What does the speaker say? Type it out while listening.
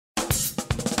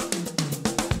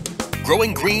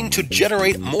growing green to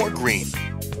generate more green.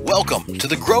 Welcome to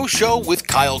The Grow Show with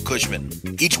Kyle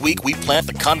Kushman. Each week we plant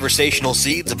the conversational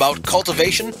seeds about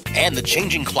cultivation and the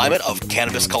changing climate of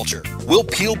cannabis culture. We'll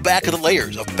peel back the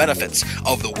layers of benefits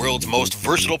of the world's most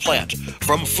versatile plant,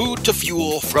 from food to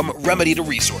fuel, from remedy to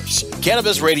resource.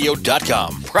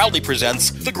 CannabisRadio.com proudly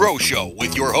presents The Grow Show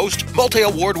with your host,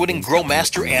 multi-award-winning grow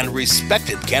master and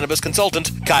respected cannabis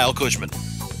consultant, Kyle Kushman.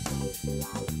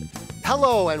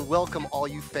 Hello and welcome all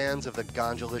you fans of the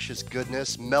ganjalicious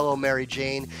goodness, mellow Mary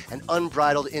Jane, and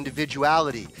unbridled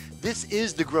individuality. This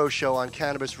is The Grow Show on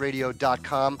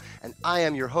CannabisRadio.com, and I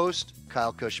am your host,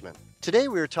 Kyle Kushman. Today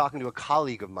we are talking to a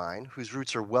colleague of mine whose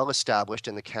roots are well established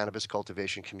in the cannabis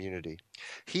cultivation community.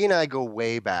 He and I go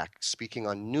way back, speaking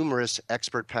on numerous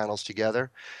expert panels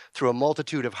together. Through a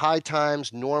multitude of high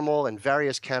times, normal, and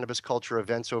various cannabis culture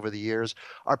events over the years,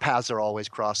 our paths are always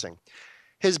crossing.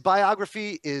 His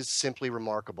biography is simply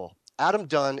remarkable. Adam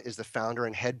Dunn is the founder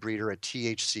and head breeder at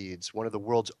TH Seeds, one of the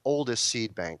world's oldest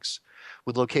seed banks,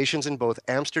 with locations in both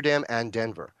Amsterdam and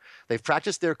Denver. They've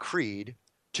practiced their creed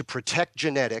to protect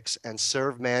genetics and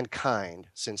serve mankind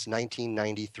since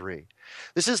 1993.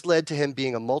 This has led to him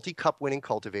being a multi-cup winning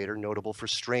cultivator, notable for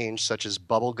strains such as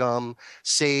Bubblegum,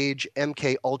 Sage,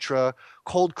 MK Ultra,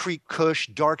 Cold Creek Kush,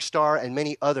 Dark Star, and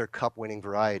many other cup winning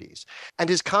varieties. And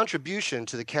his contribution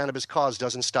to the cannabis cause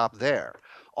doesn't stop there.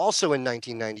 Also in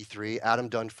 1993, Adam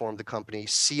Dunn formed the company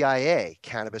CIA,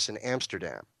 Cannabis in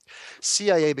Amsterdam.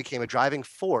 CIA became a driving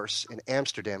force in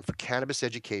Amsterdam for cannabis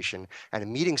education and a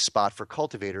meeting spot for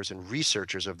cultivators and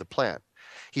researchers of the plant.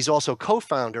 He's also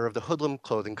co-founder of the HoodLab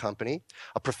clothing company,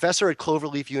 a professor at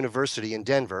Cloverleaf University in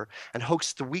Denver, and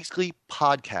hosts the weekly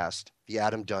podcast, The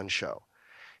Adam Dunn Show.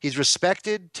 He's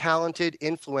respected, talented,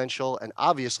 influential, and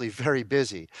obviously very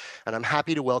busy. And I'm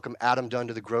happy to welcome Adam Dunn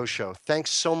to The Grow Show.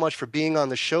 Thanks so much for being on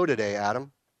the show today,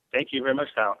 Adam. Thank you very much,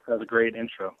 Kyle. That was a great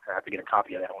intro. I have to get a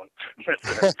copy of that one.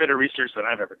 That's better research than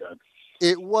I've ever done.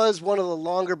 It was one of the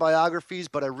longer biographies,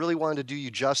 but I really wanted to do you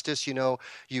justice. You know,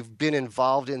 you've been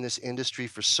involved in this industry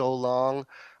for so long.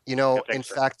 You know, in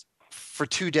fact, for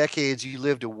 2 decades, you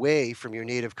lived away from your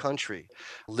native country,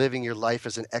 living your life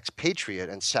as an expatriate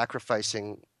and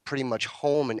sacrificing pretty much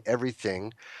home and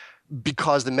everything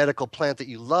because the medical plant that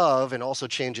you love and also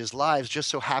changes lives just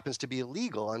so happens to be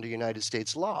illegal under United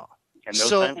States law. And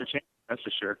those times are changing, that's for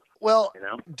sure. Well,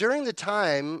 during the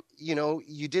time,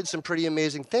 you did some pretty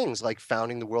amazing things like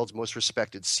founding the world's most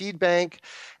respected seed bank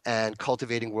and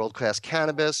cultivating world-class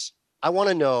cannabis. I want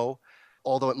to know,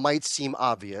 although it might seem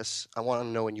obvious, I want to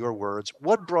know in your words,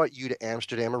 what brought you to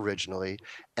Amsterdam originally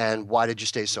and why did you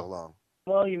stay so long?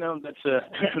 Well,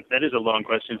 that is a long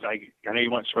question. I know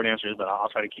you want short answers, but I'll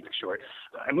try to keep it short.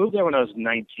 I moved there when I was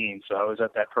 19, so I was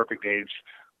at that perfect age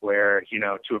where,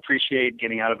 to appreciate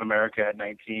getting out of America at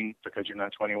 19 because you're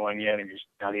not 21 yet and you're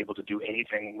not able to do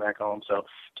anything back home. So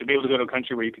to be able to go to a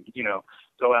country where you could,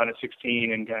 go out at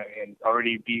 16 and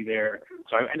already be there.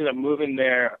 So I ended up moving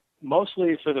there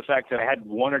mostly for the fact that I had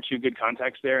 1 or 2 good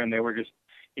contacts there, and they were just,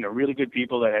 really good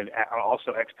people that had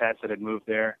also expats that had moved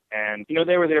there. And,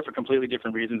 they were there for completely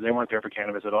different reasons. They weren't there for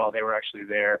cannabis at all. They were actually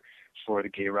there for the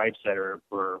gay rights that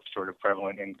were sort of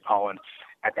prevalent in Holland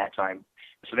at that time.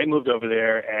 So they moved over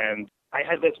there, and I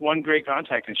had this one great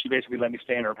contact, and she basically let me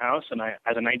stay in her house. And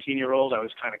as a 19-year-old, I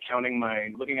was kind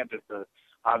of looking at the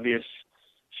obvious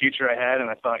future I had, and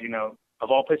I thought, of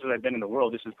all places I've been in the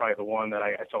world, this is probably the one that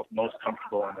I felt most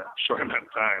comfortable in a short amount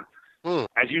of time.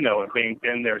 As you know, being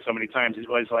been there so many times, it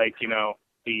was like,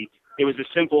 it was the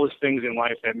simplest things in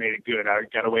life that made it good. I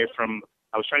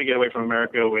was trying to get away from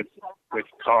America with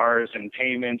cars and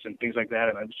payments and things like that.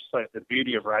 And I was just like the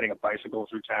beauty of riding a bicycle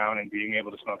through town and being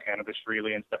able to smoke cannabis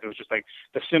freely and stuff. It was just like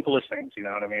the simplest things, you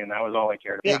know what I mean? And that was all I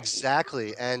cared about.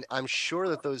 Exactly. And I'm sure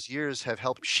that those years have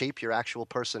helped shape your actual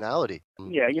personality.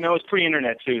 Yeah, it was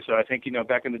pre-internet too. So I think,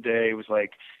 back in the day, it was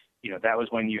like, that was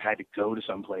when you had to go to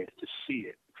some place to see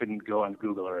it. You couldn't go on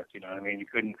Google Earth, you know what I mean? You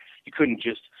couldn't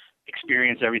just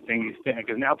experience everything you think,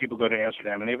 because now people go to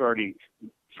Amsterdam and they've already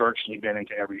virtually been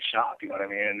into every shop, you know what I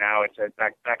mean? And now it's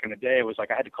back in the day, it was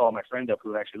like I had to call my friend up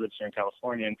who actually lives here in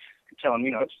California and tell him,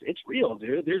 it's real,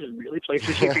 dude. There's really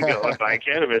places you can go and buy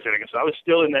cannabis. And so I was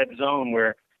still in that zone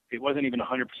where it wasn't even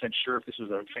 100% sure if this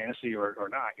was a fantasy or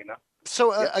not,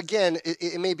 So again,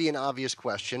 it may be an obvious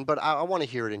question, but I want to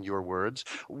hear it in your words.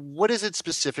 What is it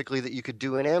specifically that you could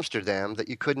do in Amsterdam that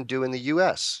you couldn't do in the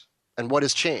U.S.? And what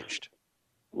has changed?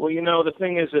 Well, the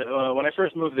thing is that when I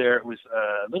first moved there, it was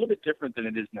a little bit different than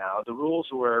it is now. The rules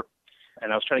were,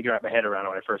 and I was trying to get my head around it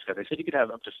when I first got there, they said you could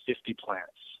have up to 50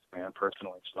 plants man,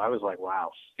 personally. So I was like,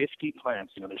 wow, 50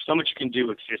 plants. You know, there's so much you can do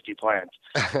with 50 plants.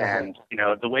 And, you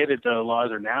know, the way that the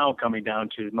laws are now coming down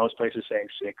to most places saying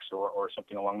 6 or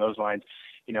something along those lines,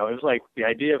 you know, it was like the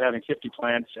idea of having 50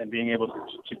 plants and being able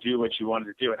to do what you wanted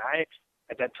to do. And I,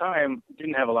 at that time,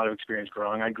 didn't have a lot of experience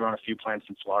growing. I'd grown a few plants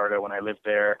in Florida when I lived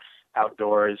there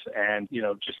outdoors, and, you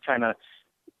know, just kind of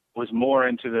was more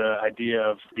into the idea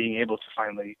of being able to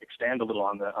finally expand a little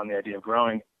on the idea of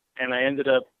growing. And I ended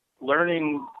up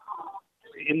learning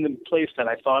in the place that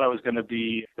I thought I was going to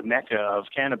be the mecca of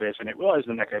cannabis, and it was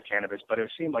the mecca of cannabis, but it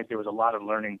seemed like there was a lot of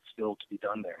learning still to be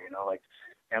done there. You know, like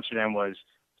Amsterdam was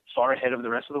far ahead of the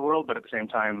rest of the world, but at the same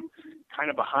time, kind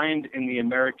of behind in the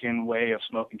American way of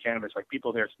smoking cannabis. Like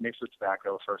people there mix with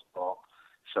tobacco, first of all.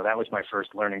 So that was my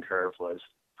first learning curve was,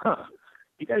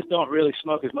 you guys don't really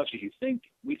smoke as much as you think.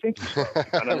 We think you smoke.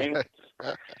 You know what I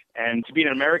mean? And to be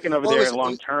an American over there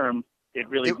long term, it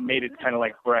really made it kind of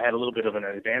like where I had a little bit of an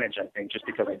advantage, I think, just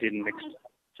because I didn't mix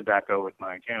tobacco with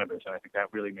my cannabis. And I think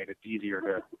that really made it easier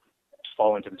to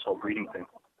fall into this whole breeding thing.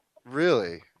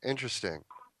 Really? Interesting.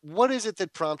 What is it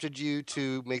that prompted you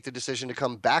to make the decision to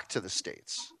come back to the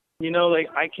States? You know, like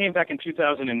I came back in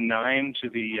 2009 to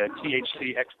the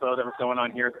THC Expo that was going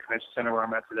on here at the convention center where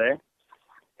I'm at today.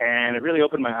 And it really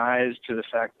opened my eyes to the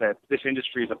fact that this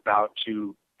industry is about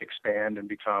to expand and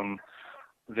become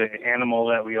the animal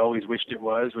that we always wished it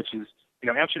was, which is,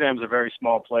 you know, Amsterdam's a very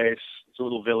small place. It's a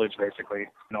little village, basically.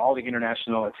 And all the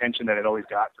international attention that it always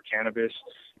got for cannabis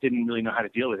didn't really know how to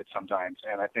deal with it sometimes.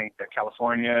 And I think that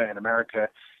California and America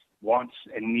wants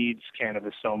and needs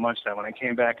cannabis so much that when I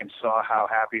came back and saw how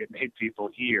happy it made people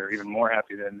here, even more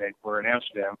happy than they were in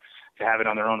Amsterdam, to have it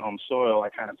on their own home soil, I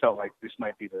kind of felt like this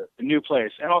might be the new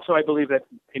place. And also I believe that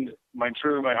in my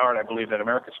heart, I believe that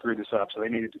America screwed this up, so they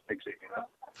needed to fix it, you know.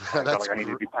 I felt like I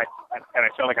needed to be, and I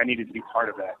felt like I needed to be part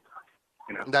of that,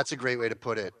 you know. That's a great way to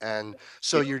put it. And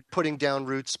so you're putting down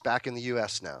roots back in the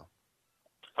U.S. now.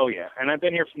 Oh, yeah. And I've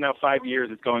been here for now 5 years.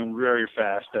 It's going very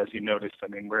fast, as you noticed. I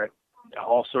mean, we're at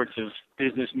all sorts of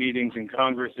business meetings and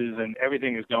congresses, and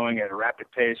everything is going at a rapid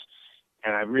pace.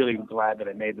 And I'm really glad that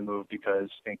I made the move because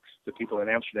I think the people in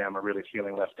Amsterdam are really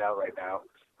feeling left out right now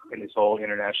in this whole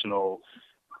international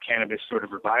cannabis sort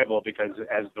of revival, because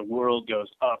as the world goes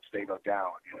up, they go down.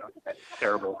 You know, that's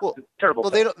terrible. Well,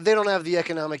 they don't have the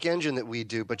economic engine that we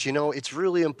do, but you know, it's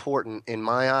really important in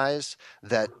my eyes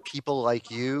that people like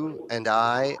you and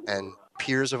I and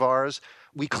peers of ours,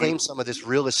 we claim some of this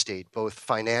real estate, both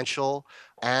financial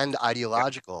and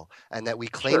ideological, and that we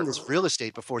claim this real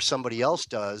estate before somebody else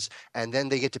does, and then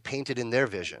they get to paint it in their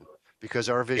vision, because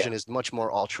our vision is much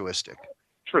more altruistic.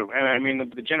 True. And I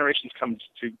mean, the generations come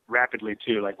to rapidly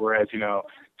too. Like, whereas, you know,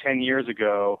 10 years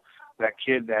ago, that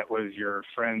kid that was your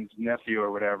friend's nephew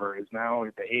or whatever is now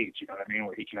at the age, you know what I mean,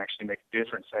 where he can actually make a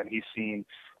difference. And he's seen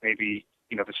maybe,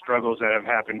 you know, the struggles that have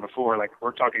happened before. Like,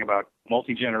 we're talking about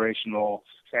multi-generational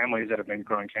families that have been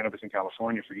growing cannabis in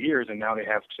California for years, and now they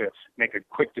have to make a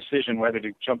quick decision whether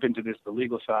to jump into this, the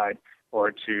legal side,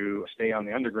 or to stay on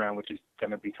the underground, which is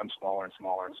going to become smaller and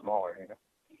smaller and smaller, you know?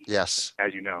 Yes.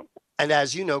 As you know. And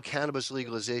as you know, cannabis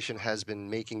legalization has been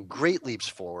making great leaps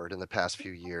forward in the past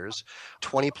few years.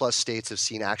 20 plus states have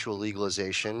seen actual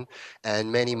legalization,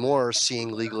 and many more are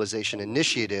seeing legalization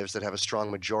initiatives that have a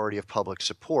strong majority of public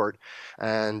support.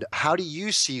 And how do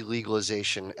you see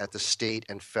legalization at the state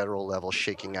and federal level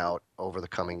shaking out over the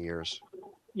coming years?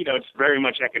 You know, it's very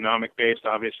much economic based,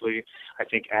 obviously. I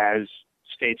think as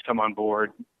states come on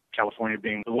board, California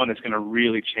being the one that's going to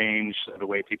really change the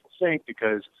way people think,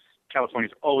 because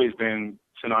California's always been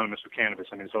synonymous with cannabis.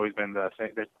 I mean, it's always been the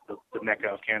mecca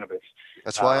of cannabis.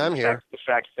 That's why I'm here. The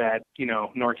fact that, you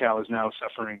know, NorCal is now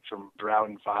suffering from drought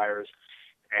and fires,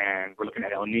 and we're looking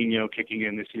at El Nino kicking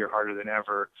in this year harder than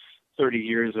ever. 30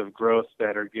 years of growth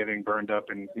that are getting burned up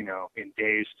in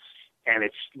days, and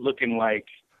it's looking like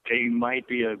they might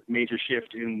be a major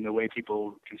shift in the way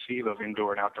people conceive of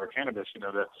indoor and outdoor cannabis. You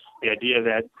know, the idea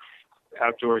that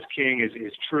outdoors king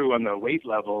is true on the weight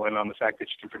level and on the fact that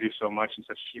you can produce so much and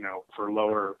such, you know, for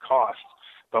lower cost.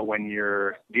 But when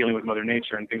you're dealing with Mother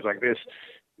Nature and things like this,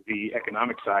 the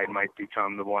economic side might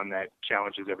become the one that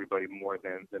challenges everybody more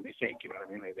than they think. You know what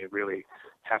I mean? They really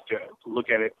have to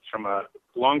look at it from a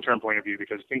long-term point of view,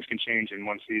 because things can change in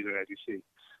one season, as you see,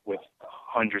 with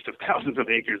hundreds of thousands of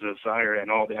acres of fire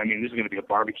and all that. I mean, this is going to be a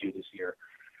barbecue this year.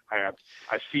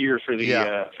 I fear for the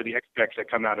expats that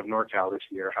come out of NorCal this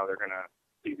year, how they're going to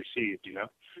be received, you know,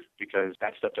 because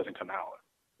that stuff doesn't come out.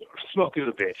 Smoke is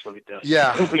a bitch, let me tell you.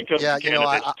 Yeah. You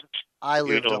know, I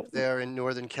lived up there in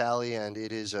Northern Cali, and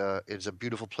it's a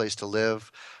beautiful place to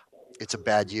live. It's a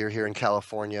bad year here in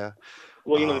California.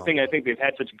 Well, the thing, I think they've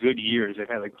had such good years. They've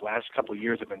had, the last couple of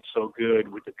years have been so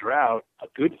good with the drought. A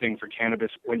good thing for cannabis,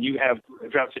 when you have a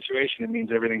drought situation, it means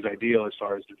everything's ideal as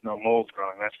far as there's no mold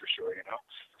growing, that's for sure,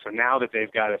 So now that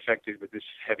they've got affected with this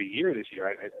heavy year this year,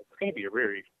 it's going to be a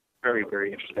very, very,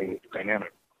 very interesting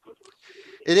dynamic.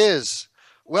 It is.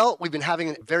 Well, we've been having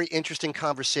a very interesting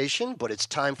conversation, but it's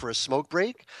time for a smoke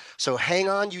break. So hang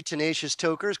on, you tenacious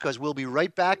tokers, because we'll be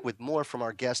right back with more from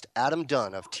our guest, Adam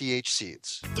Dunn of TH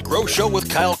Seeds. The Grow Show with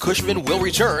Kyle Kushman will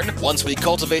return once we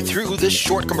cultivate through this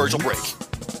short commercial break.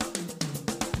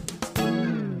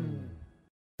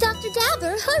 Dr.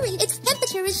 Dabber, hurry! Its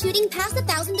temperature is shooting past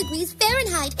 1,000 degrees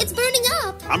Fahrenheit. It's burning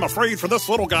up. I'm afraid for this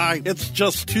little guy, it's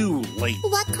just too late.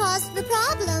 What caused the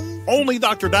problem? Only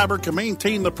Dr. Dabber can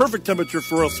maintain the perfect temperature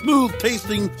for a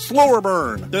smooth-tasting, slower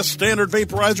burn. This standard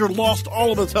vaporizer lost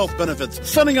all of its health benefits,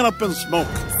 sending it up in smoke.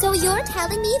 So you're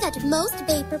telling me that most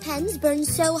vapor pens burn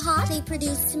so hot they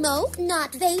produce smoke,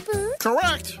 not vapor?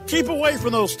 Correct. Keep away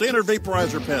from those standard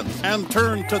vaporizer pens and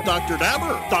turn to Dr.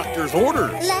 Dabber. Doctor's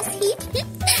orders. Less heat,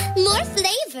 more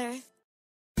flavor.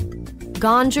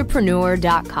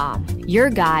 Ganjapreneur.com,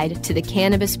 your guide to the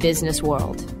cannabis business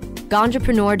world.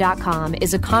 Ganjapreneur.com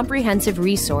is a comprehensive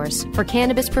resource for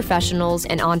cannabis professionals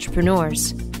and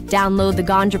entrepreneurs. Download the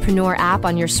Ganjapreneur app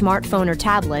on your smartphone or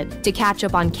tablet to catch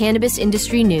up on cannabis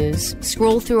industry news,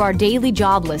 scroll through our daily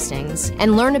job listings,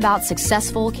 and learn about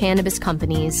successful cannabis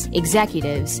companies,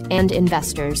 executives, and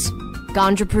investors.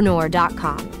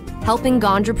 Ganjapreneur.com, helping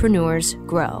ganjapreneurs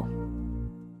grow.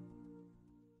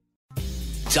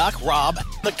 Doc Rob,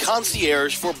 the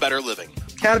concierge for better living.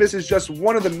 Cannabis is just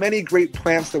one of the many great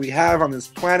plants that we have on this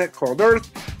planet called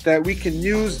Earth that we can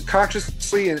use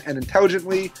consciously and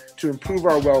intelligently to improve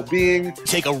our well-being.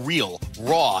 Take a real,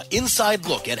 raw, inside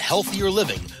look at healthier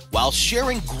living while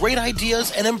sharing great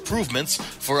ideas and improvements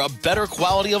for a better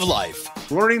quality of life.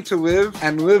 Learning to live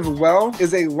and live well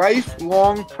is a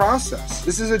lifelong process.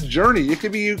 This is a journey. You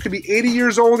could be 80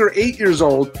 years old or 8 years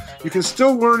old. You can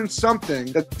still learn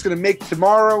something that's going to make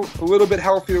tomorrow a little bit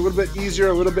healthier, a little bit easier,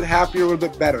 a little bit happier, a little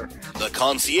bit better. The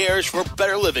concierge for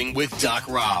better living with Doc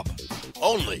Rob.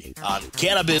 Only on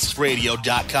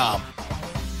CannabisRadio.com.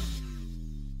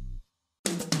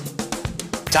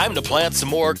 Time to plant some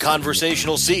more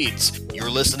conversational seeds. You're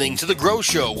listening to The Grow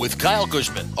Show with Kyle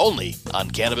Kushman, only on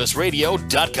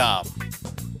CannabisRadio.com.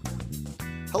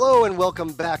 Hello and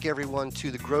welcome back, everyone,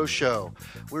 to The Grow Show.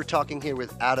 We're talking here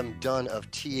with Adam Dunn of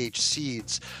TH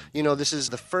Seeds. This is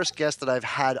the first guest that I've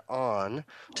had on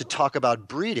to talk about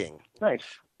breeding. Nice.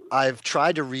 I've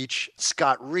tried to reach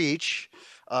Scott Reach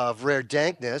of Rare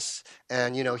Dankness,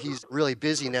 and he's really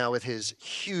busy now with his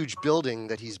huge building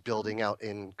that he's building out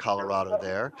in Colorado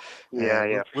there.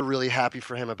 Yeah. We're really happy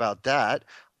for him about that.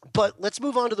 But let's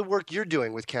move on to the work you're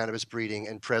doing with cannabis breeding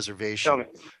and preservation. Tell me.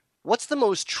 What's the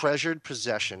most treasured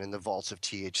possession in the vaults of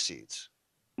TH Seeds?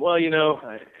 Well,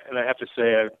 I have to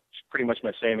say it's pretty much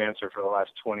my same answer for the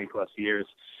last 20 plus years.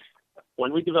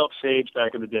 When we developed sage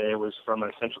back in the day, it was from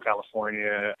a Central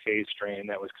California haze strain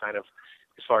that was kind of,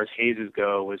 as far as hazes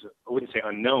go, was, I wouldn't say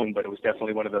unknown, but it was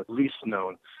definitely one of the least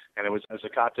known. And it was a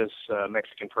Zacatas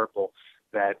Mexican purple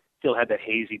that still had that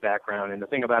hazy background. And the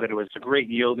thing about it was a great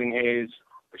yielding haze,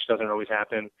 which doesn't always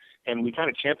happen. And we kind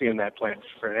of championed that plant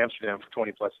for Amsterdam for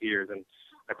 20 plus years. And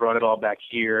I brought it all back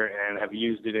here and have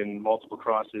used it in multiple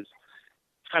crosses.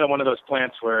 It's kind of one of those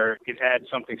plants where it adds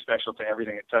something special to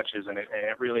everything it touches, and it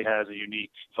really has a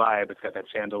unique vibe. It's got that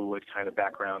sandalwood kind of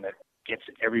background that gets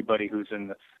everybody who's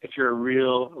if you're a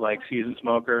real seasoned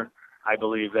smoker, I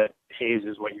believe that haze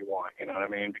is what you want, you know what I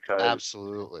mean? Because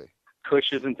absolutely.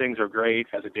 Kushes and things are great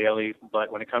as a daily,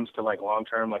 but when it comes to long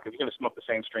term, if you're going to smoke the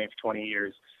same strain for 20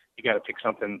 years, you got to pick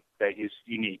something that is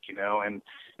unique, and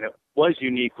it was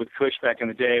unique with Kush back in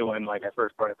the day when I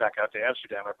first brought it back out to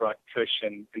Amsterdam. I brought Kush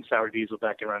and sour diesel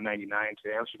back around 99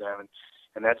 to Amsterdam,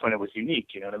 and that's when it was unique,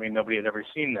 you know what I mean? Nobody had ever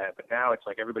seen that, but now it's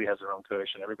everybody has their own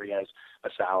Kush and everybody has a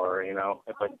sour,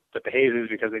 but the hazes,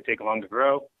 because they take long to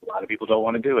grow, a lot of people don't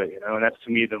want to do it, and that's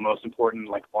to me the most important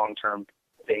long-term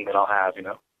thing that I'll have,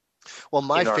 Well,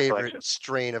 my favorite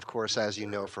strain, of course, as you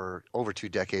know, for over 2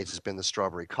 decades has been the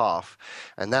Strawberry Cough,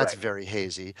 and that's very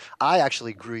hazy. I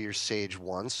actually grew your sage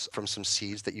once from some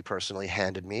seeds that you personally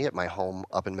handed me at my home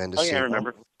up in Mendocino. Oh, yeah, I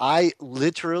remember. I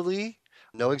literally,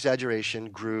 no exaggeration,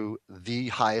 grew the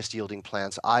highest yielding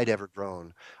plants I'd ever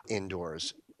grown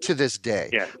indoors to this day.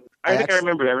 Yeah. I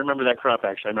remember that crop,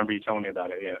 actually. I remember you telling me about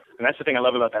it, yeah. And that's the thing I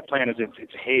love about that plant is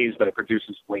it's haze, but it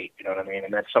produces weight, you know what I mean?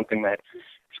 And that's something that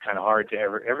is kind of hard to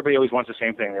everybody always wants the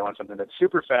same thing. They want something that's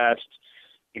super fast.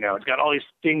 It's got all these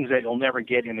things that you'll never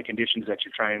get in the conditions that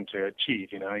you're trying to achieve.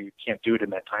 You can't do it in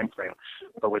that time frame.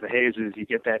 But with the hazes, you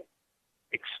get that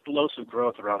explosive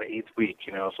growth around the 8th week,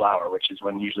 of flower, which is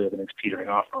when usually everything's petering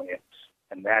off on you.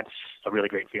 And that's a really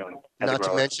great feeling. Not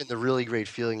to mention the really great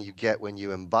feeling you get when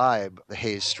you imbibe the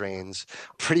haze strains.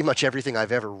 Pretty much everything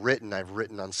I've ever written, I've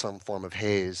written on some form of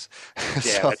haze.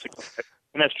 Yeah,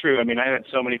 and that's true. I mean, I had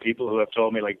so many people who have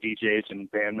told me, like DJs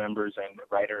and band members and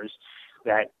writers,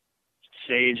 that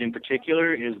sage in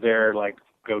particular is their like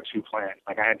go-to plant.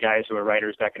 Like I had guys who were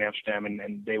writers back in Amsterdam,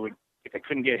 and they would, if they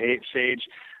couldn't get sage,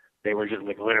 they were just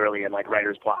like literally in like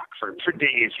writer's block for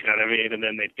days, you know what I mean? And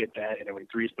then they'd get that and it would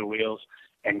grease the wheels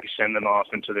and send them off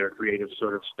into their creative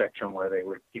sort of spectrum where they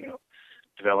would,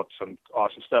 develop some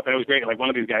awesome stuff. And it was great. Like one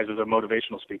of these guys was a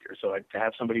motivational speaker. So to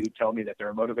have somebody who tell me that they're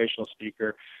a motivational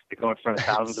speaker, they go in front of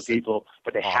thousands of people,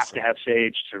 but they have to have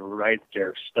sage to write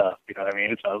their stuff. You know what I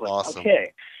mean? So I was like,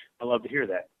 okay, I love to hear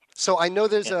that. So I know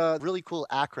there's a really cool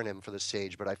acronym for the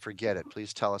sage, but I forget it.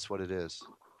 Please tell us what it is.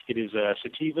 It is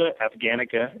Sativa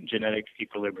Afghanica Genetic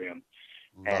Equilibrium.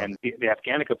 And the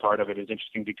Afghanica part of it is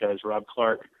interesting because Rob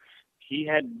Clark, he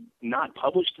had not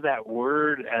published that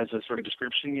word as a sort of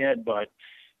description yet, but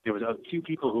there was a few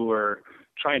people who were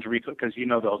trying to because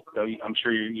I'm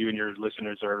sure you and your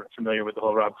listeners are familiar with the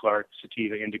whole Rob Clark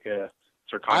Sativa Indica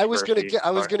sort of controversy.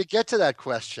 I was going to get to that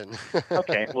question.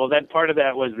 Okay, well, that part of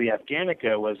that was the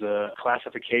Afghanica was a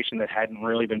classification that hadn't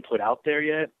really been put out there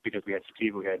yet because we had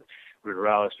Sativa, we had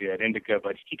Ruderalis, we had Indica,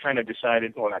 but he kind of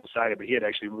decided, well, not decided, but he had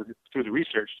actually, through the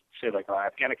research, said like,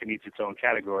 Afghanica needs its own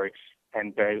category.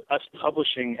 And by us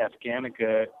publishing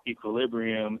Afghanica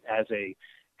Equilibrium as a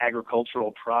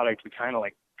agricultural product, we kind of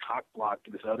like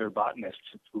cock-blocked this other botanist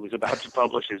who was about to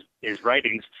publish his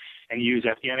writings and use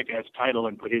Afghanica as title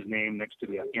and put his name next to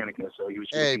the Afghanica. So he was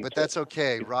that's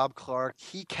okay. Rob Clark,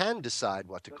 he can decide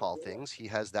what to call things. He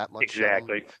has that much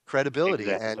credibility,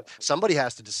 and somebody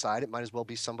has to decide. It might as well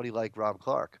be somebody like Rob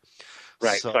Clark.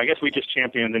 Right. So I guess we just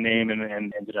championed the name and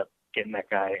ended up getting that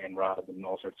guy and Rob and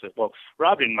all sorts of. Well,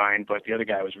 Rob didn't mind, but the other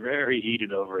guy was very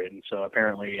heated over it, and so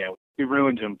apparently, we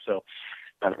ruined him. So.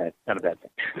 Not a bad thing.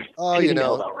 Oh, anything to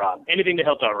help out Rob. Anything to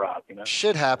help out Rob,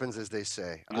 Shit happens, as they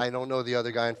say. I don't know the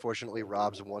other guy, unfortunately.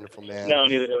 Rob's a wonderful man. No.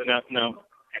 And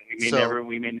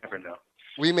we may never know.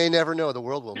 We may never know. The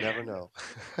world will never know.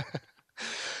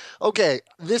 Okay,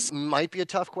 this might be a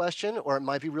tough question, or it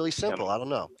might be really simple. I don't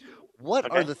know.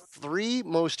 What are the 3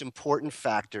 most important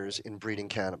factors in breeding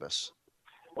cannabis?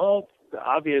 Well, the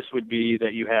obvious would be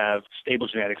that you have stable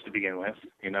genetics to begin with.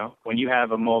 When you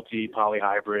have a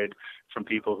multi-polyhybrid from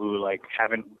people who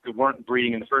weren't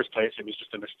breeding in the first place, it was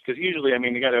just because usually,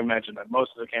 you got to imagine that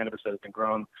most of the cannabis that has been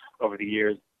grown over the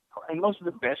years, and most of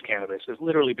the best cannabis has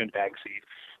literally been bag seed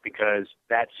because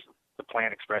that's the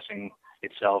plant expressing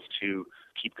itself to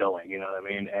keep going. You know what I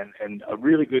mean? And a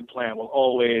really good plant will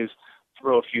always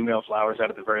throw a few male flowers out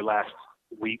at the very last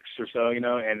weeks or so,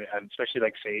 and especially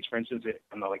like sage, for instance,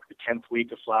 on the 10th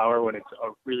week of flower, when it's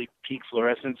a really peak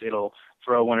fluorescence, it'll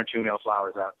throw 1 or 2 male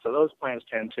flowers out. So those plants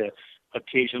tend to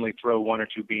occasionally throw 1 or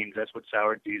 2 beans. That's what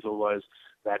Sour Diesel was.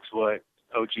 That's what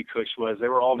OG Kush was. They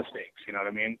were all mistakes, you know what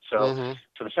I mean? So,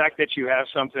 so the fact that you have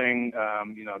something,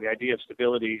 the idea of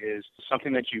stability is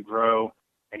something that you grow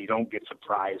and you don't get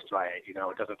surprised by it.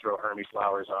 It doesn't throw Hermes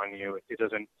flowers on you. It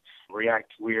doesn't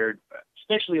react weird.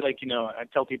 Especially I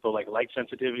tell people light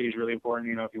sensitivity is really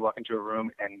important. If you walk into a room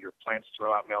and your plants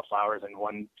throw out male flowers in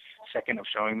 1 second of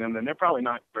showing them, then they're probably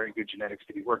not very good genetics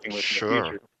to be working with in the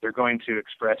future. They're going to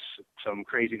express some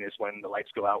craziness when the lights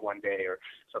go out one day or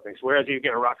something. So whereas you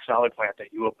get a rock solid plant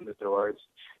that you open the doors,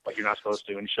 but you're not supposed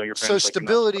to, and show your friends.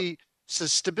 So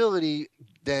stability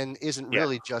then isn't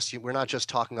really just, we're not just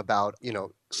talking about,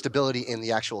 stability in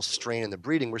the actual strain and the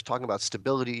breeding. We're talking about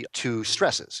stability to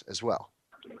stresses as well.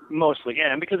 Mostly,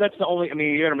 yeah, and because that's the only.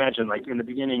 You gotta imagine, in the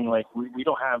beginning, you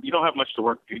don't have much to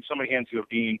work with. Somebody hands you a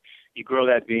bean, you grow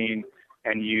that bean,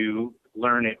 and you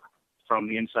learn it from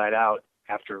the inside out.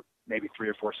 After maybe 3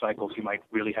 or 4 cycles, you might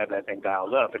really have that thing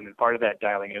dialed up. And part of that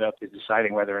dialing it up is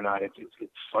deciding whether or not it's a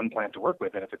fun plant to work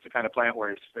with. And if it's the kind of plant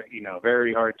where it's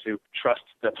very hard to trust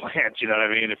the plant, you know what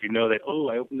I mean? If you know that,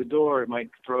 I opened the door, it might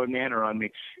throw a nanner on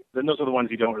me, then those are the ones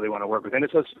you don't really want to work with. And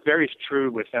it's very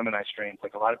true with feminized strains.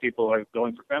 A lot of people are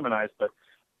going for feminized, but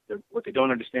what they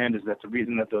don't understand is that the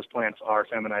reason that those plants are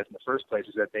feminized in the first place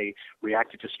is that they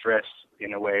reacted to stress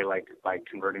in a way by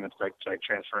converting them, like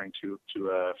transferring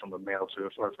from a male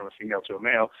or from a female to a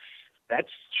male. That's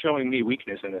showing me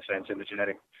weakness in a sense in the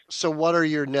genetic. So what are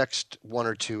your next 1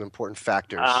 or 2 important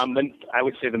factors? Then I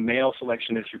would say the male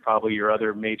selection is probably your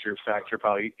other major factor,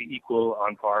 probably equal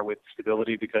on par with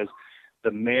stability, because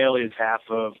the male is half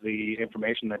of the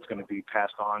information that's going to be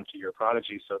passed on to your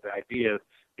progeny. So the idea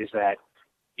is that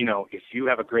if you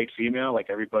have a great female, like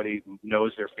everybody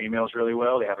knows their females really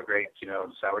well, they have a great,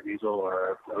 Sour Diesel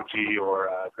or OG or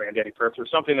Granddaddy Perps or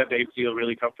something that they feel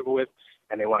really comfortable with,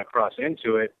 and they want to cross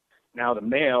into it. Now the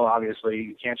male, obviously,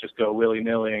 you can't just go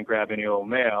willy-nilly and grab any old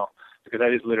male, because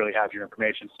that is literally half your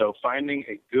information. So finding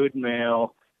a good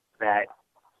male that,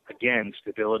 again,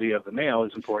 stability of the male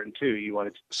is important too. You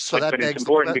want to, but it's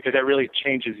important because that really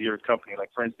changes your company. Like,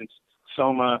 for instance,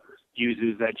 Soma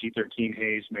uses that G13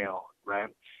 Haze male, right?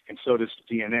 And so does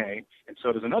DNA, and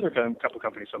so does another couple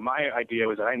companies. So my idea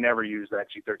was that I never used that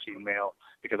G13 male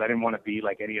because I didn't want to be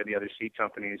like any of the other seed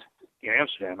companies in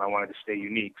Amsterdam. I wanted to stay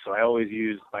unique. So I always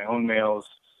used my own males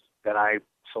that I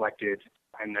selected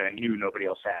and I knew nobody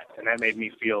else had. And that made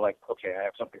me feel like, okay, I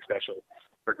have something special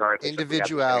regardless.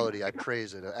 Individuality, I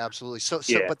praise it. Absolutely. So,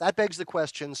 but that begs the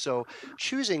question. So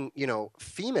choosing,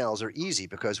 females are easy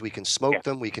because we can smoke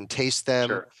them, we can taste them.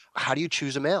 Sure. How do you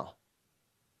choose a male?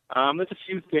 There's a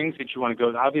few things that you want to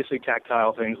go. Obviously,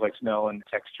 tactile things like smell and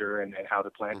texture and how the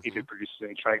plant if it produces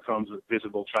any trichomes with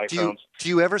visible trichomes. Do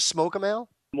you ever smoke a male?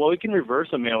 Well, we can reverse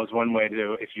a male is one way to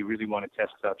do. If you really want to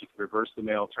test stuff, you can reverse the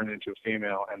male, turn it into a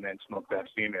female, and then smoke that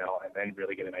female, and then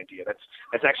really get an idea.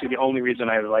 That's actually the only reason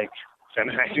I like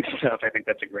feminizing stuff. I think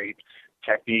that's a great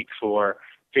technique for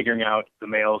figuring out the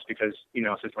males because,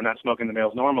 since we're not smoking the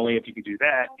males normally, if you can do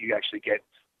that, you actually get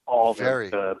all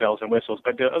the bells and whistles.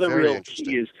 But the other real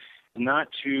key is not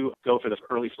to go for the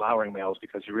early flowering males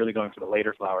because you're really going for the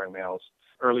later flowering males.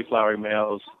 Early flowering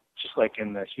males, just like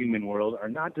in the human world, are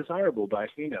not desirable by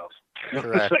females.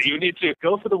 Correct. So you need to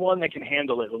go for the one that can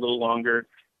handle it a little longer,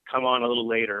 come on a little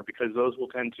later, because those will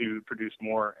tend to produce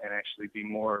more and actually be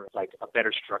more like a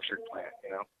better structured plant,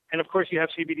 And of course you have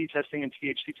CBD testing and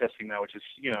THC testing now, which is,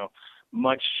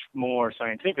 much more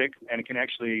scientific, and it can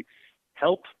actually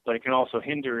help, but it can also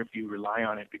hinder if you rely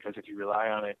on it, because if you rely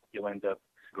on it, you'll end up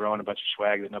growing a bunch of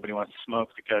swag that nobody wants to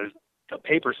smoke because the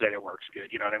paper said it works good,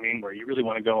 you know what I mean? Where you really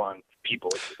want to go on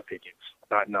people's opinions,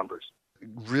 not numbers.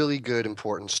 Really good,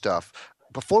 important stuff.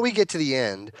 Before we get to the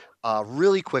end,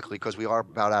 really quickly, because we are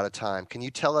about out of time, can you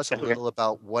tell us a little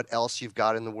about what else you've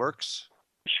got in the works?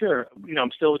 Sure.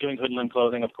 I'm still doing HoodLab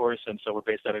clothing, of course, and so we're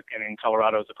based out of, and in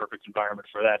Colorado is the perfect environment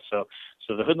for that. So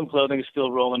the HoodLab clothing is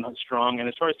still rolling strong. And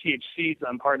as far as THC,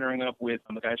 I'm partnering up with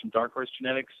the guys from Dark Horse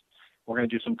Genetics. We're going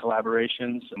to do some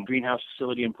collaborations, some greenhouse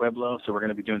facility in Pueblo. So we're going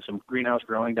to be doing some greenhouse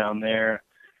growing down there,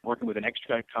 working with an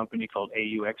extract company called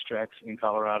AU Extracts in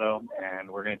Colorado, and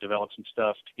we're going to develop some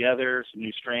stuff together, some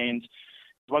new strains.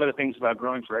 One of the things about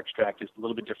growing for extract is a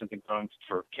little bit different than growing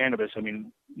for cannabis. I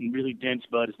mean, really dense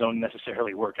buds don't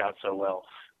necessarily work out so well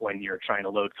when you're trying to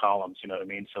load columns, you know what I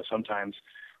mean? So sometimes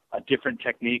a different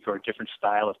technique or a different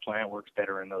style of plant works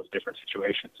better in those different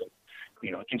situations. And,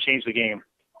 it can change the game.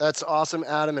 That's awesome,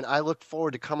 Adam, and I look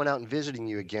forward to coming out and visiting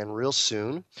you again real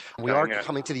soon. We are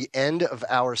coming to the end of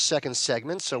our second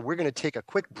segment, so we're going to take a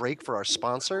quick break for our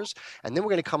sponsors, and then we're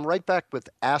going to come right back with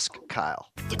Ask Kyle.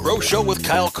 The Grow Show with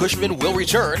Kyle Kushman will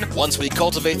return once we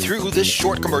cultivate through this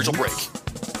short commercial break.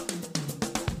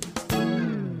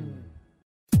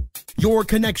 Your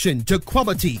connection to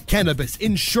quality cannabis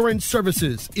insurance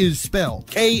services is spelled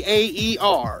K-A-E-R-C-H-E-R.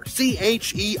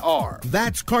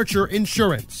 That's Karcher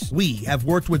Insurance. We have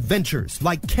worked with ventures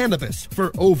like cannabis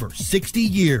for over 60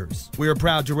 years. We're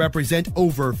proud to represent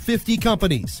over 50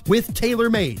 companies with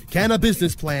tailor-made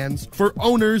cannabis plans for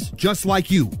owners just like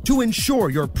you to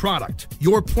ensure your product,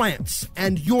 your plants,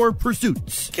 and your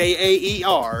pursuits.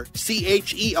 K-A-E-R-C-H-E-R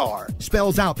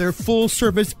spells out their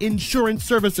full-service insurance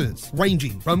services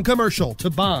ranging from commercial to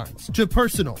bonds to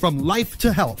personal, from life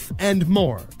to health, and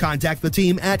more. Contact the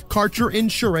team at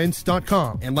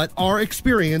KarcherInsurance.com and let our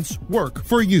experience work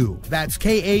for you. That's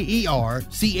K-A-E-R-C-H-E-R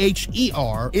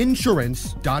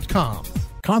Insurance.com.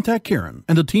 Contact Karen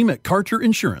and the team at Karcher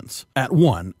Insurance at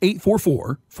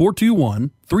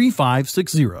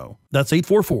 1-844-421-3560. That's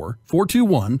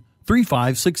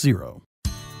 844-421-3560.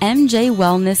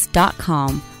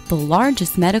 MJWellness.com, the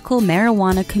largest medical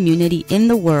marijuana community in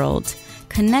the world.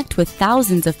 Connect with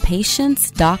thousands of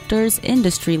patients, doctors,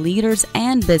 industry leaders,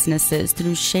 and businesses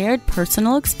through shared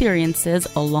personal experiences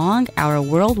along our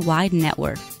worldwide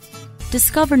network.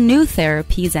 Discover new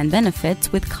therapies and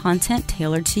benefits with content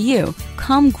tailored to you.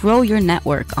 Come grow your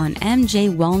network on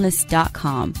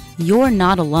MJWellness.com. You're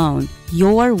not alone.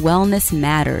 Your wellness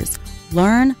matters.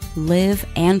 Learn, live,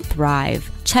 and thrive.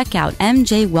 Check out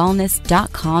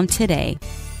MJWellness.com today.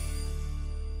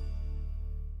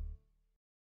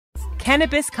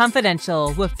 Cannabis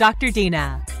Confidential with Dr.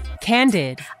 Dina.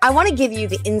 Candid. I want to give you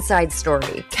the inside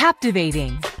story.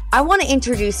 Captivating. I want to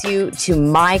introduce you to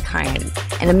my kind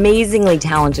and amazingly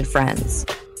talented friends.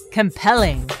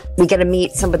 Compelling. We get to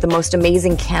meet some of the most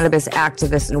amazing cannabis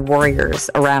activists and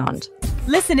warriors around.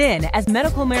 Listen in as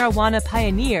medical marijuana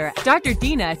pioneer Dr.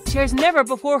 Dina shares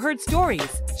never-before-heard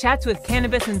stories, chats with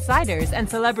cannabis insiders and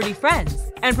celebrity friends,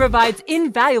 and provides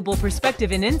invaluable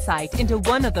perspective and insight into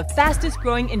one of the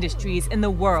fastest-growing industries in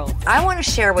the world. I want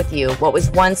to share with you what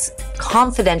was once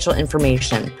confidential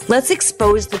information. Let's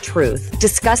expose the truth,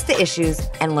 discuss the issues,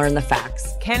 and learn the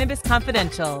facts. Cannabis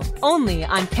Confidential, only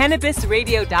on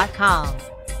CannabisRadio.com.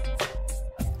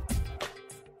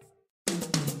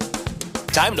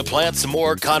 Time to plant some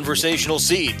more conversational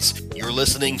seeds. You're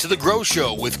listening to The Grow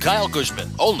Show with Kyle Kushman,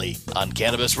 only on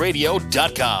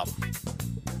CannabisRadio.com.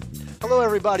 Hello,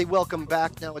 everybody. Welcome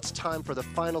back. Now it's time for the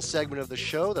final segment of the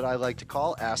show that I like to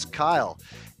call Ask Kyle.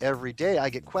 Every day I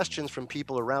get questions from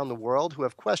people around the world who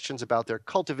have questions about their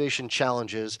cultivation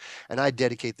challenges, and I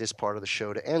dedicate this part of the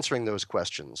show to answering those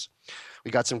questions.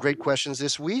 We got some great questions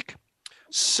this week.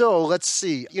 So let's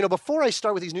see. Before I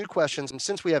start with these new questions, and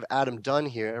since we have Adam Dunn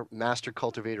here, master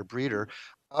cultivator breeder,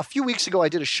 a few weeks ago I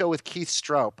did a show with Keith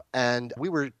Stroup, and we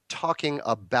were talking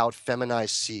about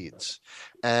feminized seeds.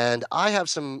 And I have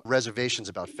some reservations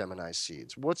about feminized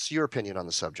seeds. What's your opinion on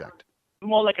the subject?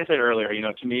 Well, like I said earlier,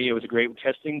 to me it was a great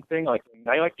testing thing. Like,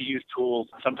 I like to use tools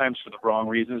sometimes for the wrong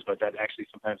reasons, but that actually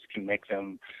sometimes can make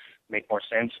them make more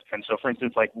sense. And so, for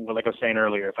instance, like I was saying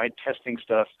earlier, if I'm testing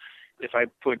stuff, if I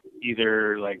put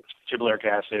either like gibberellic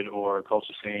acid or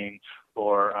colchicine,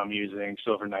 or I'm using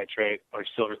silver nitrate or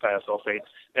silver thiosulfate,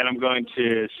 then I'm going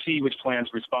to see which plants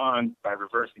respond by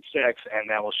reversing sex, and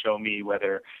that will show me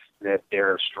whether that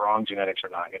they're strong genetics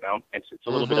or not. It's a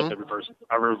little bit of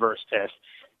a reverse test.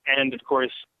 And of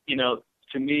course,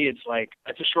 to me, it's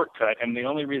a shortcut, and the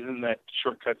only reason that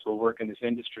shortcuts will work in this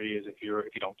industry is if you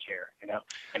don't care,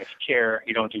 And if you care,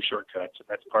 you don't do shortcuts.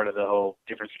 That's part of the whole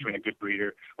difference between a good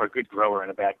breeder or a good grower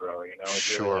and a bad grower.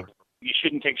 Sure. You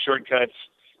shouldn't take shortcuts.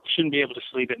 You shouldn't be able to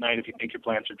sleep at night if you think your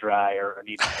plants are dry or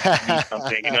need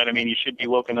something. You know what I mean? You should be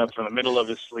woken up from the middle of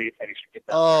his sleep, and you should get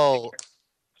down. Oh,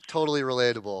 totally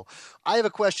relatable. I have a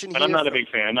question here. But I'm not a big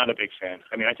fan.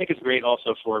 I mean, I think it's great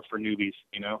also for newbies,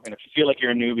 And if you feel like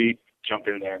you're a newbie, jump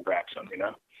in there and grab some,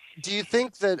 Do you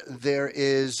think that there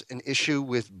is an issue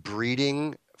with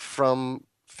breeding from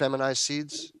feminized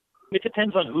seeds? It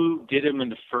depends on who did them in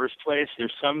the first place.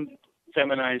 There's some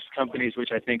feminized companies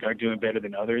which I think are doing better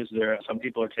than others. Some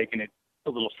people are taking it a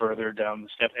little further down the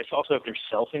step. It's also if they're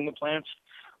selfing the plants,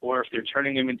 or if they're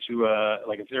turning them into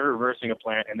if they're reversing a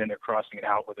plant and then they're crossing it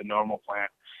out with a normal plant.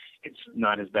 It's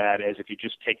not as bad as if you're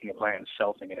just taking a plant and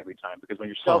selfing it every time. Because when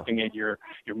you're selfing it, you're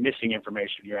missing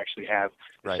information. You actually have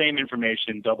the same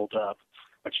information doubled up,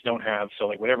 but you don't have.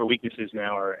 So whatever weaknesses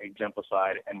now are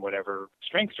exemplified and whatever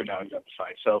strengths are now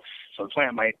exemplified. So the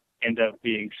plant might end up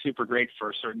being super great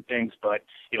for certain things, but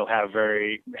it'll have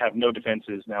no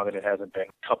defenses now that it hasn't been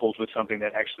coupled with something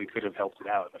that actually could have helped it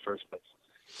out in the first place.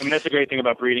 I mean, that's the great thing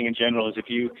about breeding in general is if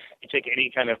you take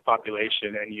any kind of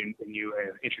population and you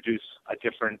introduce a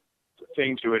different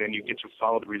thing to it and you get to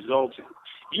follow the results,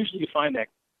 usually you find that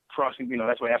crossing,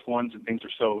 that's why F1s and things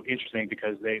are so interesting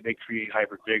because they create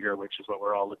hybrid vigor, which is what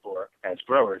we're all looking for as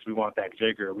growers. We want that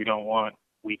vigor. We don't want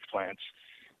weak plants.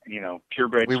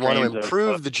 Purebred. We want to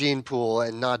improve the gene pool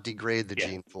and not degrade the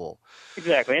gene pool.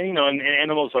 Exactly. And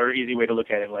animals are an easy way to look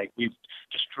at it. Like we've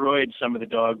destroyed some of the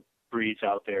dog breeds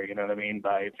out there,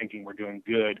 by thinking we're doing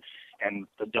good, and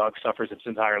the dog suffers its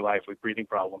entire life with breathing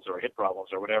problems or hip problems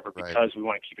or whatever because we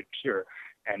want to keep it pure.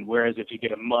 And whereas if you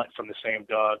get a mutt from the same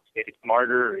dog, it's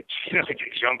smarter, it can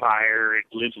jump higher, it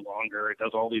lives longer, it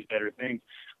does all these better things,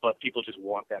 but people just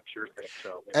want that pure thing.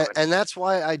 So, and that's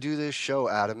why I do this show,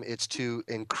 Adam. It's to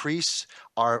increase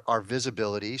our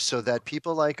visibility so that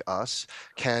people like us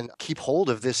can keep hold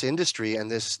of this industry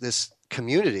and this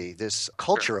community, this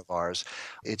culture of ours.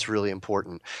 It's really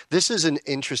important. This is an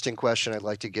interesting question I'd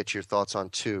like to get your thoughts on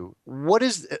too. What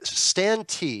is Stan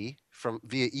T from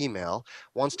via email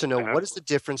wants to know what is the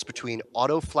difference between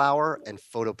autoflower and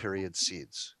photoperiod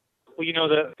seeds? Well,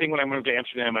 the thing when I moved to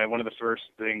Amsterdam, one of the first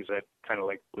things that kind of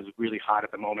was really hot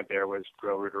at the moment there was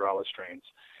grow ruderalis strains.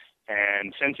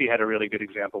 And Sensi had a really good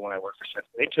example when I worked for Sensi.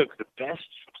 They took the best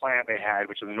plant they had,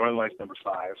 which was the Northern Lights number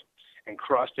 5, and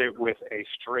crossed it with a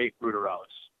straight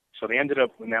ruderalis. So they ended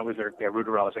up, and that was their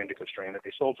ruderalis indica strain that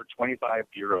they sold for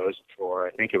 €25 for,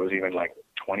 I think it was even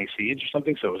 20 seeds or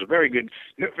something. So it was a very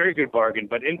good bargain.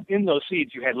 But in those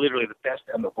seeds, you had literally the best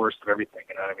and the worst of everything.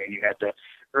 You know what I mean? You had the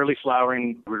early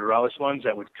flowering ruderalis ones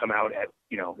that would come out at,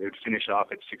 they would finish off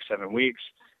at 6-7 weeks.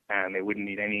 and they wouldn't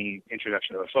need any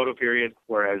introduction of a photo period,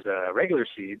 whereas regular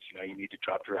seeds, you need to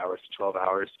drop your hours to 12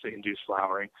 hours to induce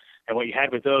flowering. And what you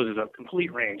had with those is a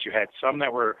complete range. You had some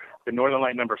that were the Northern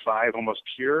Light number 5, almost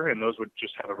pure, and those would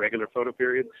just have a regular photo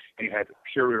period. And you had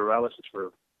pure rudorellis, which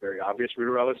were very obvious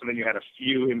rudorellis, and then you had a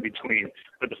few in between.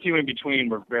 But the few in between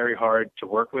were very hard to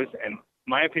work with. And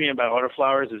my opinion about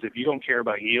autoflowers is if you don't care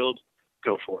about yield,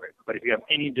 go for it. But if you have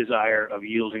any desire of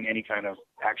yielding any kind of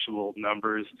actual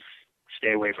numbers,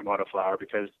 stay away from autoflower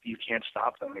because you can't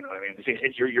stop them. You know what I mean?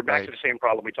 You're back to the same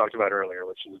problem we talked about earlier,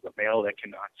 which is the male that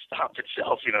cannot stop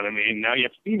itself. You know what I mean? Now you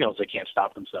have females that can't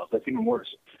stop themselves. That's even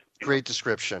worse. Great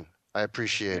description. I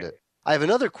appreciate it. I have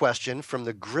another question from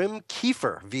the Grim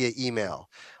Kiefer via email.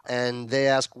 And they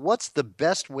ask, what's the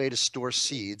best way to store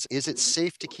seeds? Is it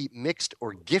safe to keep mixed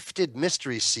or gifted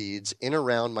mystery seeds in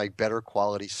around my better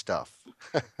quality stuff?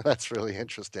 That's really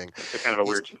interesting. It's kind of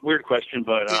a weird question,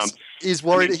 but he's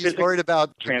worried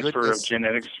about transfer of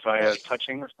genetics via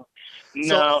touching or something.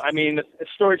 No, I mean, the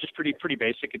storage is pretty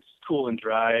basic. It's cool and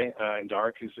dry and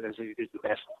dark is the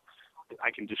best I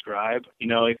can describe.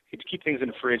 If you keep things in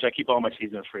the fridge, I keep all my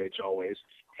seeds in the fridge always,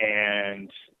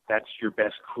 and that's your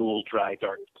best cool, dry,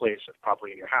 dark place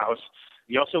probably in your house.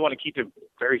 You also want to keep it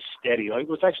very steady.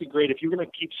 What's actually great, if you're going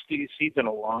to keep seeds in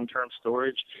a long-term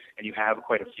storage and you have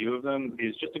quite a few of them,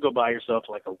 is just to go buy yourself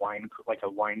like a wine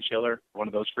chiller, one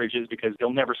of those fridges, because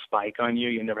they'll never spike on you.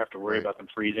 You never have to worry about them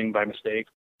freezing by mistake.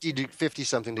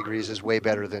 50-something degrees is way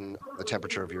better than the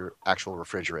temperature of your actual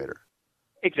refrigerator.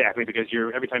 Exactly, because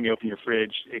every time you open your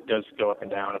fridge, it does go up and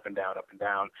down, up and down, up and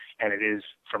down, and it is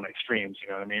from extremes, you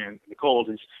know what I mean? And the cold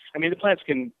is, the plants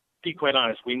can, be quite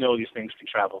honest, we know these things can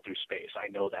travel through space. I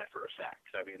know that for a fact.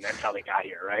 That's how they got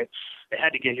here, right? They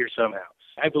had to get here somehow.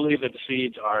 I believe that the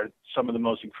seeds are some of the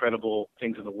most incredible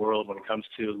things in the world when it comes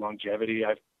to longevity.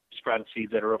 I've sprouted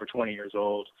seeds that are over 20 years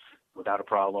old without a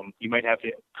problem. You might have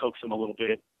to coax them a little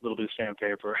bit of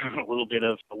sandpaper, a little bit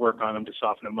of work on them to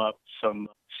soften them up. Some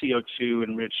CO2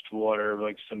 enriched water,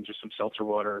 like some seltzer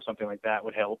water or something like that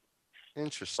would help.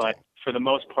 Interesting. But for the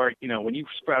most part, when you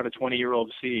sprout a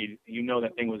 20-year-old seed,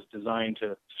 that thing was designed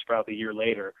to sprout a year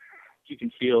later. You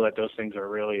can feel that those things are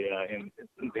really,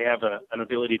 they have an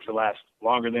ability to last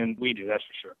longer than we do, that's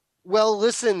for sure. Well,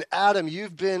 listen, Adam,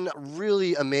 you've been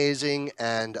really amazing,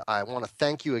 and I want to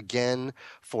thank you again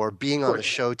for being on the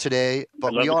show today. But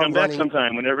I'd love to come back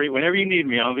sometime. Whenever you need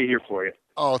me, I'll be here for you.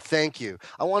 Oh, thank you.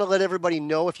 I want to let everybody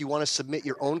know if you want to submit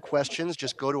your own questions,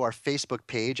 just go to our Facebook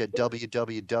page at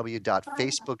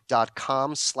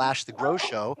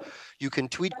www.facebook.com/TheGrowShow. You can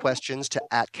tweet questions to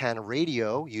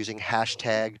 @CanRadio using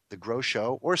hashtag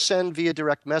 #TheGrowShow or send via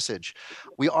direct message.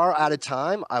 We are out of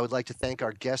time. I would like to thank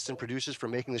our guests and producers for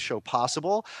making the show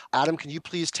possible. Adam, can you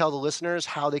please tell the listeners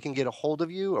how they can get a hold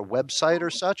of you, a website or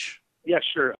such? Yeah,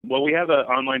 sure. Well, we have an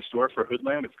online store for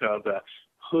HoodLab. It's called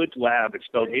HoodLab. It's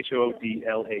spelled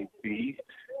HODLAB,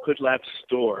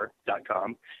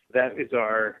 HoodLabStore.com. That is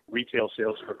our retail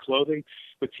sales for clothing.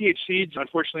 With THC,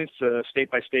 unfortunately, it's state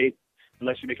by state.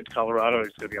 Unless you make it to Colorado,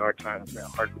 it's going to be hard for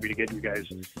me to get you guys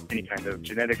any kind of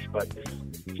genetics, but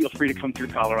feel free to come through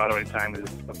Colorado anytime. There's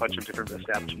a bunch of different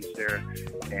establishments there,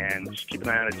 and just keep an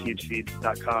eye on at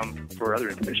THC.com for other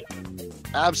information.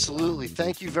 Absolutely.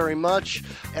 Thank you very much.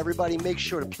 Everybody, make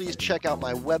sure to please check out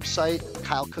my website,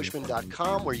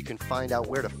 KyleKushman.com, where you can find out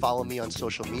where to follow me on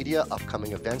social media,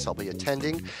 upcoming events I'll be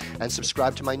attending, and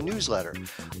subscribe to my newsletter.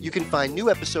 You can find new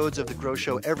episodes of The Grow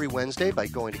Show every Wednesday by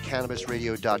going to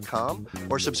CannabisRadio.com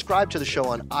or subscribe to the show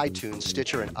on iTunes,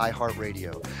 Stitcher, and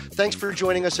iHeartRadio. Thanks for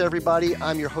joining us, everybody.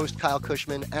 I'm your host, Kyle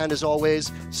Kushman, and as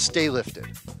always, stay lifted.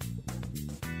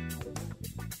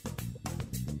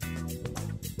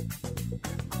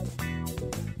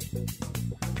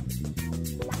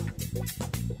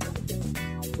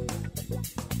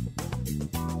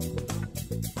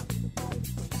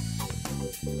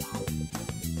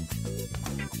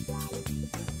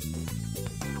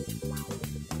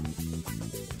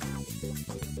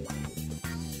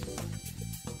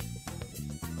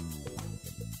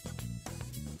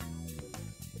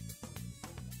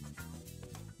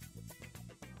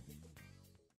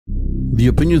 The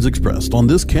opinions expressed on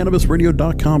this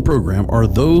CannabisRadio.com program are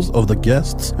those of the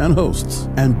guests and hosts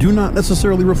and do not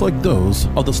necessarily reflect those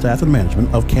of the staff and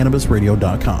management of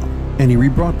CannabisRadio.com. Any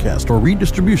rebroadcast or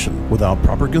redistribution without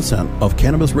proper consent of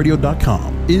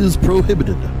CannabisRadio.com is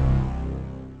prohibited.